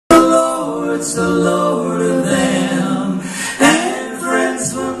it's the Lord of them. And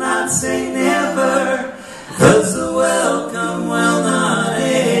friends will not say never, 'cause the welcome will not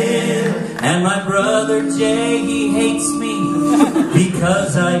end. And my brother Jay, he hates me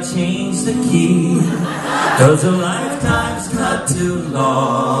because I changed the key. 'Cause a lifetime's not too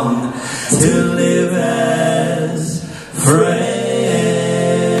long to live as friends.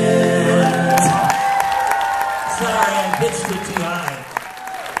 Sorry, I pitched it too high.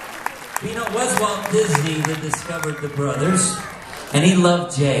 You know, it was Walt Disney that discovered the brothers. And he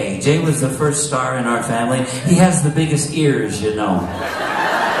loved Jay. Jay was the first star in our family. He has the biggest ears, you know.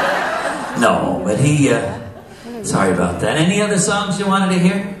 No, but he, sorry about that. Any other songs you wanted to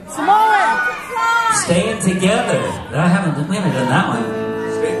hear? Some more! Staying Together. We haven't done that one.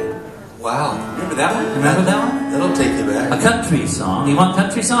 Wow. Remember that one? Remember that one? That'll take you back. A country song. You want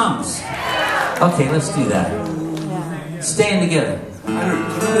country songs? Okay, let's do that. Staying Together.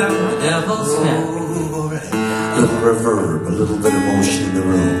 The Devil's Fan. A little reverb, a little bit of motion in the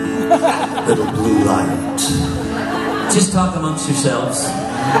room, a little blue light. Just talk amongst yourselves.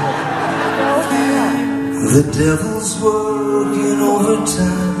 The devil's working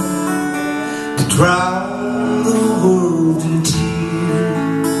overtime to drown the world in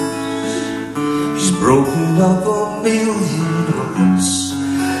tears. He's broken up a million hearts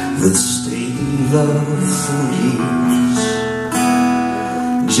that stayed in love for years.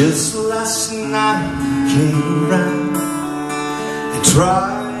 Just last night he came around and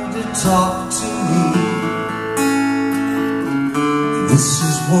tried to talk to me. This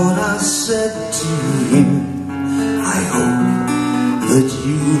is what I said to him: I hope that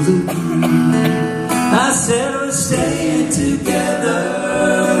you'll agree. I said we're staying together.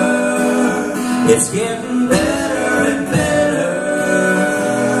 It's getting better and better.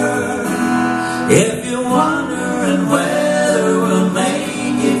 If you're wondering whether we'll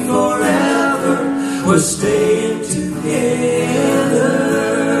make it forever, we're staying together.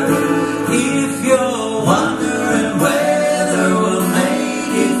 If you're wondering whether we'll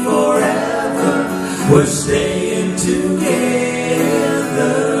make it forever, we're staying together.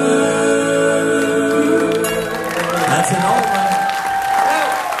 That's an old one.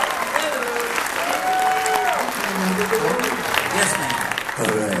 Yes, ma'am.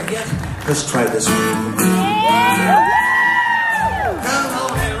 All right, Yes, ma'am. let's try this one. Come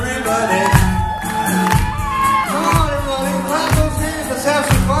on, everybody. Come on, everybody. Clap those hands. Let's have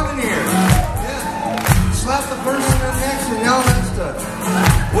some fun in here. Yeah. Slap the person next to you, all that stuff.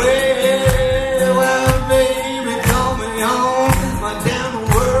 Well, baby, coming home. My down to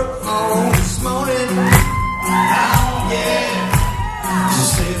work home this morning. Oh, yeah. She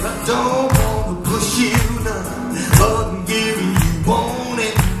says, I don't want to push you none, but give you want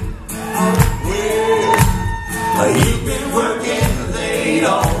it. Well, you've been working late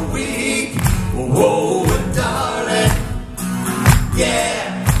all week. Whoa, darling. Yeah.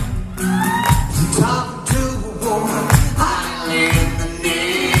 She's talking to a woman highly in the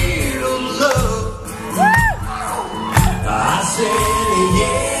need of love. I said,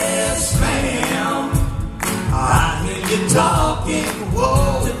 yes, ma'am. I hear you talking,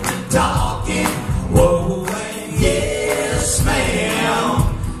 whoa, talking, whoa, and yes, ma'am.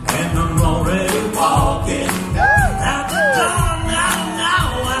 And I'm already walking out the door now.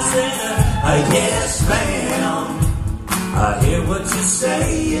 I said, yes, ma'am. I hear what you're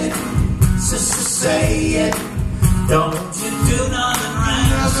saying, sister, say it. Don't you do nothing right.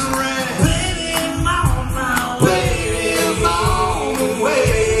 Baby, I'm on my way. Baby, I'm on the way.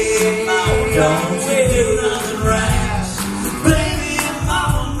 Don't you do nothing right. Baby, I'm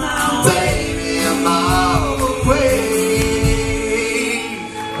on my way. Baby, I'm on the way.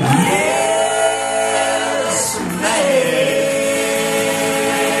 Yes, ma'am.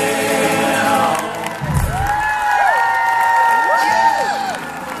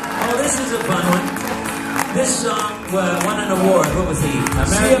 Oh, this is a fun one. This song won an award. What was the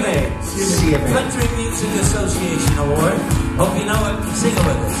American Country Music Association Award. Hope you know it. Sing it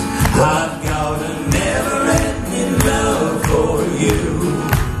with us. I've got a never-ending love for you.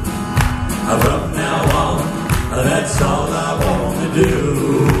 From now on, that's all I want to do.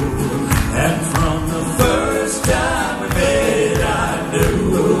 And from the first time we met, I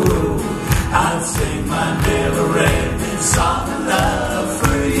knew I'd sing my never-ending song of love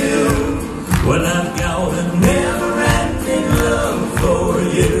for you. Well, I've got a never-ending love for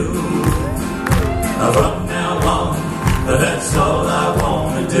you. From now on, that's all I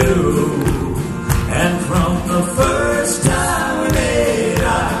want to do. And from the first time we met, I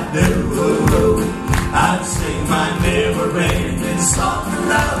knew I'd sing my never-ending song of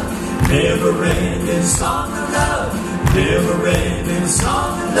love. Never-ending song of love. Never-ending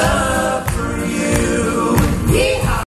song of love.